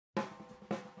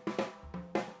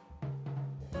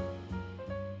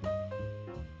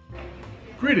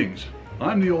Greetings,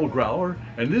 I'm the Old Growler,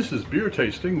 and this is Beer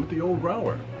Tasting with the Old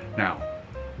Growler. Now,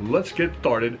 let's get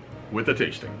started with the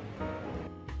tasting.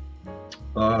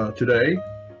 Today,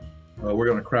 we're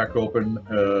going to crack open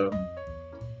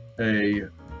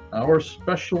our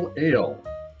special ale.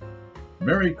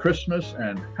 Merry Christmas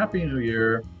and Happy New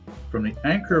Year from the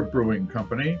Anchor Brewing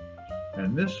Company,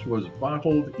 and this was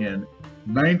bottled in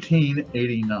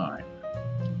 1989.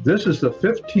 This is the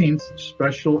 15th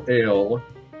special ale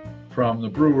from the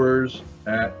brewers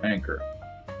at Anchor.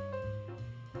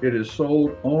 It is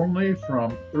sold only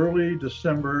from early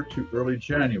December to early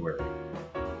January.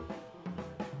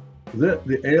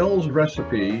 The ale's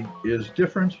recipe is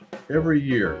different every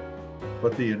year,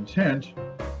 but the intent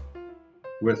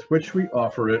with which we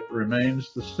offer it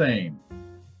remains the same.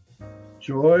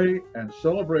 Joy and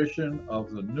celebration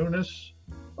of the newness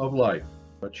of life.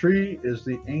 A tree is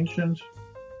the ancient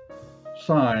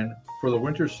sign for the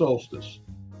winter solstice,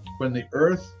 when the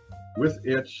earth with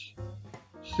its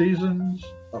seasons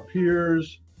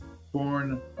appears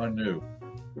born anew.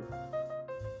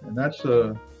 And that's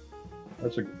a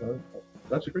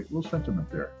great little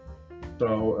sentiment there.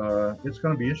 So it's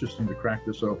going to be interesting to crack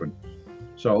this open.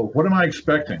 So what am I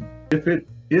expecting? If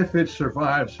it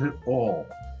survives at all,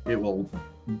 it will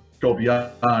go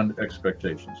beyond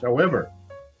expectations. However,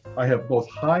 I have both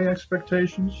high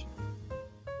expectations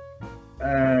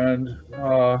and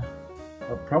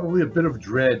probably a bit of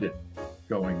dread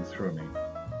going through me.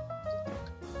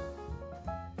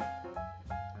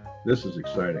 This is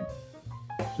exciting,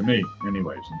 to me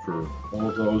anyways, and for all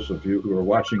of those of you who are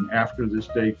watching after this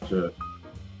date, I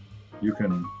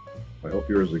hope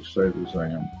you're as excited as I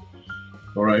am.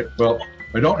 All right, well,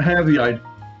 I don't have the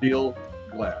ideal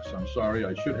glass. I'm sorry,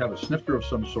 I should have a snifter of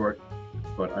some sort,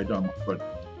 but I don't. But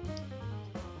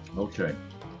okay,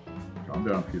 calm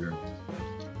down, Peter.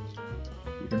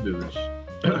 You can do this.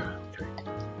 Okay.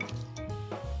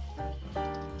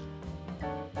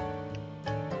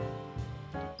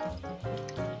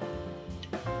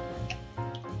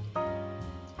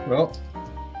 Well,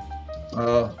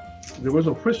 there was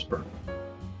a whisper.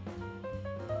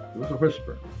 There was a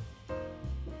whisper.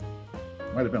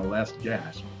 Might have been a last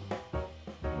gasp.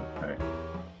 Okay.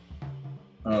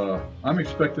 I'm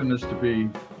expecting this to be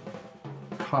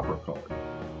copper colored.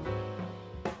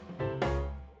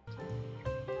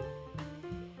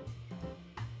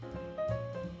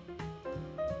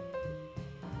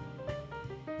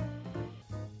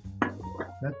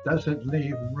 That doesn't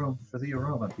leave room for the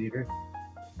aroma, Peter.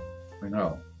 I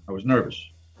know. I was nervous.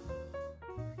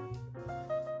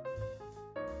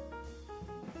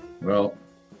 Well,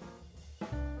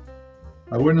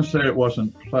 I wouldn't say it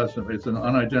wasn't pleasant. It's an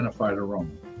unidentified aroma.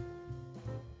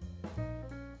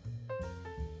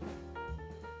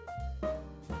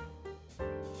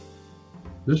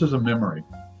 This is a memory.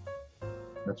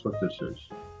 That's what this is.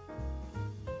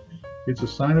 It's a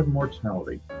sign of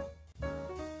mortality.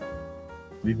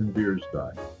 Even beers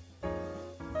die.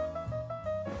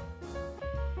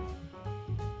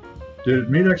 Did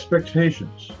it meet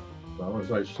expectations? Well,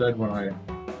 as I said when I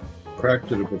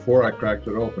cracked it, before I cracked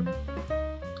it open,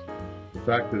 the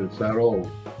fact that it's that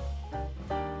old,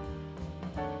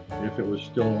 if it was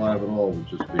still alive at all, would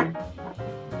just be a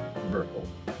miracle.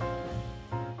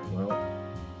 Well,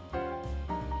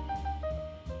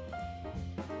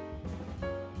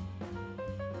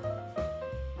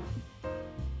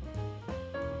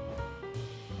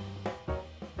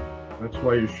 that's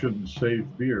why you shouldn't save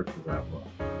beer for that long.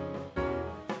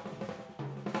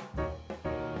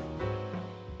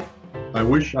 I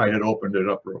wish I had opened it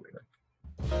up earlier.